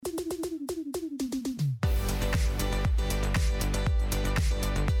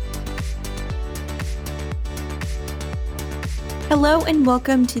Hello and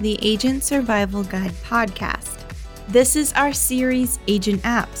welcome to the Agent Survival Guide podcast. This is our series, Agent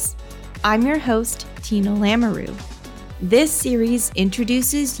Apps. I'm your host, Tina Lamoureux. This series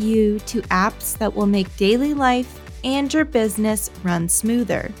introduces you to apps that will make daily life and your business run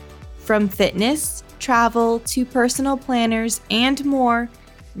smoother. From fitness, travel, to personal planners, and more,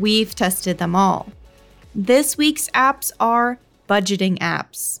 we've tested them all. This week's apps are budgeting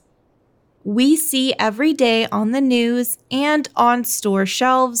apps. We see every day on the news and on store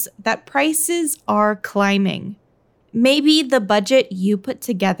shelves that prices are climbing. Maybe the budget you put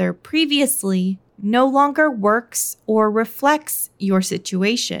together previously no longer works or reflects your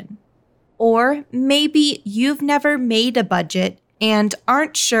situation. Or maybe you've never made a budget and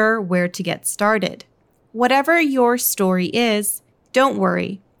aren't sure where to get started. Whatever your story is, don't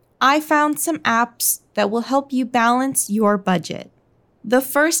worry. I found some apps that will help you balance your budget. The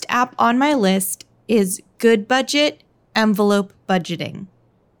first app on my list is Goodbudget Envelope Budgeting.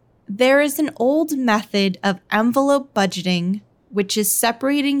 There is an old method of envelope budgeting, which is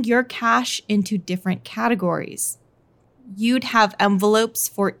separating your cash into different categories. You'd have envelopes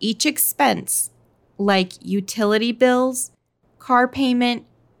for each expense, like utility bills, car payment,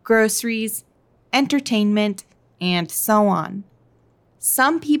 groceries, entertainment, and so on.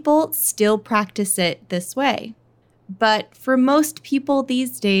 Some people still practice it this way. But for most people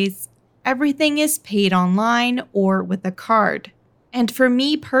these days, everything is paid online or with a card. And for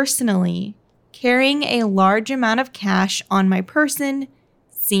me personally, carrying a large amount of cash on my person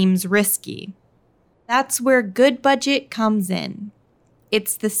seems risky. That's where Goodbudget comes in.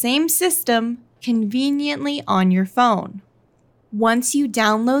 It's the same system, conveniently on your phone. Once you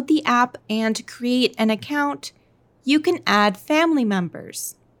download the app and create an account, you can add family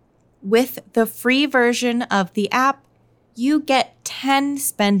members. With the free version of the app, you get 10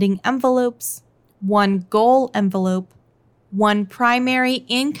 spending envelopes, 1 goal envelope, 1 primary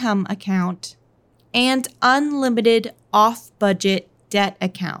income account, and unlimited off-budget debt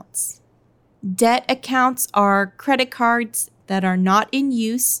accounts. Debt accounts are credit cards that are not in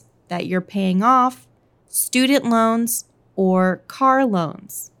use that you're paying off, student loans, or car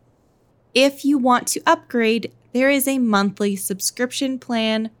loans. If you want to upgrade, there is a monthly subscription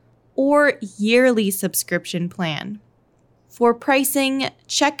plan or yearly subscription plan. For pricing,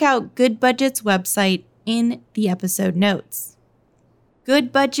 check out Goodbudget's website in the episode notes.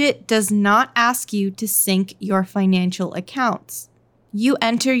 Goodbudget does not ask you to sync your financial accounts. You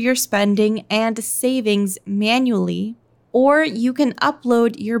enter your spending and savings manually, or you can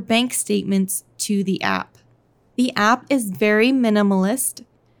upload your bank statements to the app. The app is very minimalist,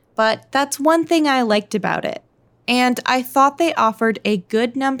 but that's one thing I liked about it. And I thought they offered a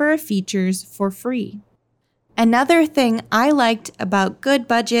good number of features for free. Another thing I liked about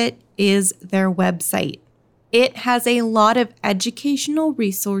Goodbudget is their website. It has a lot of educational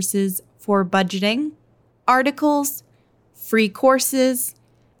resources for budgeting, articles, free courses,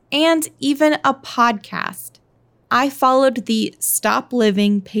 and even a podcast. I followed the Stop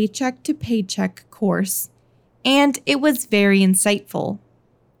Living Paycheck to Paycheck course, and it was very insightful.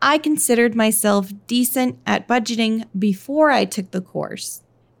 I considered myself decent at budgeting before I took the course,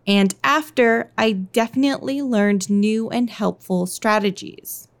 and after, I definitely learned new and helpful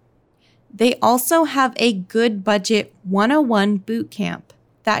strategies. They also have a Goodbudget 101 bootcamp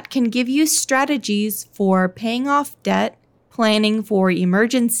that can give you strategies for paying off debt, planning for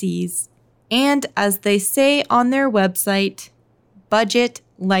emergencies, and as they say on their website, budget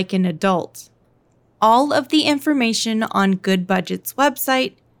like an adult. All of the information on Goodbudget's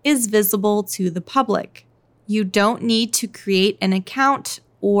website is visible to the public. You don't need to create an account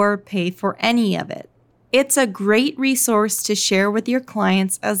or pay for any of it. It's a great resource to share with your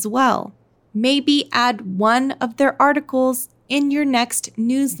clients as well. Maybe add one of their articles in your next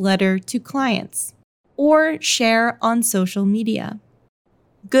newsletter to clients, or share on social media.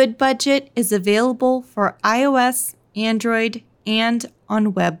 Goodbudget is available for iOS, Android, and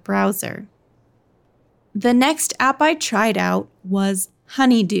on web browser. The next app I tried out was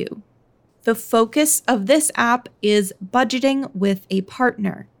Honeydew. The focus of this app is budgeting with a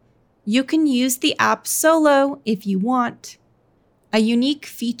partner. You can use the app solo if you want. A unique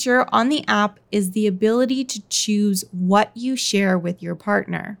feature on the app is the ability to choose what you share with your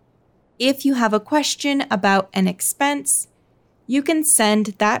partner. If you have a question about an expense, you can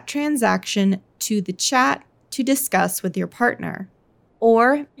send that transaction to the chat to discuss with your partner,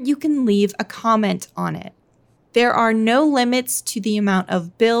 or you can leave a comment on it. There are no limits to the amount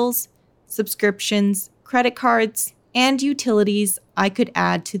of bills, subscriptions, credit cards, and utilities I could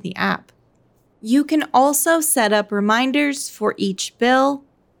add to the app. You can also set up reminders for each bill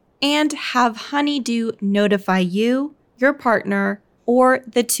and have Honeydew notify you, your partner, or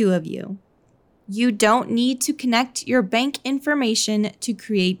the two of you. You don't need to connect your bank information to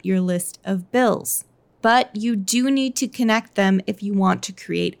create your list of bills, but you do need to connect them if you want to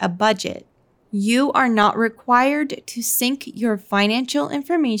create a budget. You are not required to sync your financial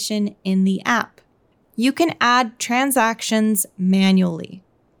information in the app. You can add transactions manually.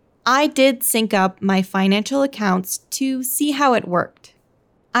 I did sync up my financial accounts to see how it worked.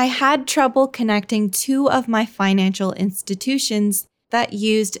 I had trouble connecting two of my financial institutions that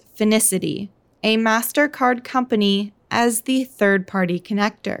used Finicity, a MasterCard company, as the third-party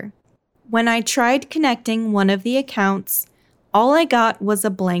connector. When I tried connecting one of the accounts, all I got was a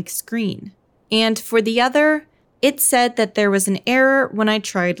blank screen. And for the other, it said that there was an error when I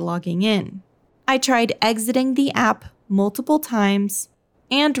tried logging in. I tried exiting the app multiple times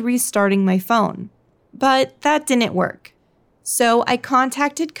and restarting my phone, but that didn't work. So I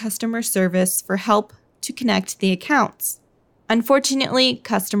contacted customer service for help to connect the accounts. Unfortunately,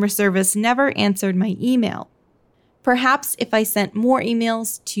 customer service never answered my email. Perhaps if I sent more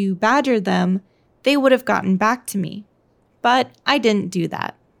emails to badger them, they would have gotten back to me. But I didn't do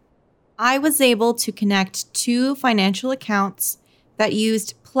that. I was able to connect two financial accounts that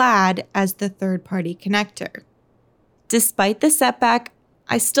used Plaid as the third-party connector. Despite the setback,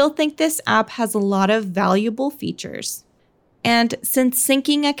 I still think this app has a lot of valuable features. And since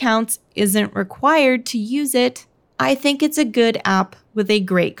syncing accounts isn't required to use it, I think it's a good app with a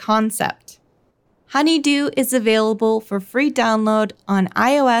great concept. Honeydew is available for free download on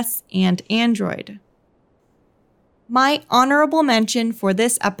iOS and Android. My honorable mention for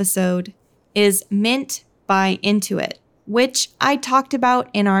this episode is Mint by Intuit, which I talked about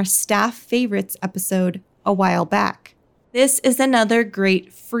in our staff favorites episode a while back. This is another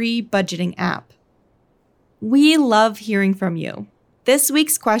great free budgeting app. We love hearing from you. This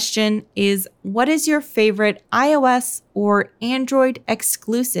week's question is, what is your favorite iOS or Android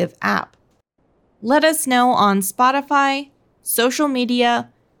exclusive app? Let us know on Spotify, social media,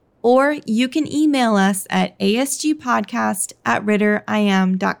 or you can email us at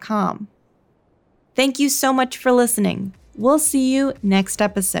asgpodcast@ritteriam.com. Thank you so much for listening. We'll see you next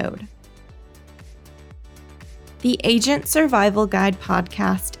episode. The Agent Survival Guide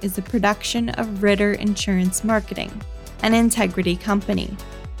podcast is a production of Ritter Insurance Marketing, an integrity company.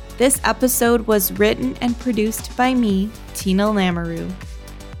 This episode was written and produced by me, Tina Lamoureux.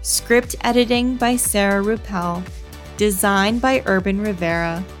 Script editing by Sarah Ruppel, design by Urban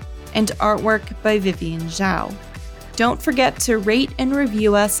Rivera, and artwork by Vivian Zhao. Don't forget to rate and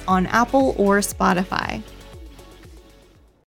review us on Apple or Spotify.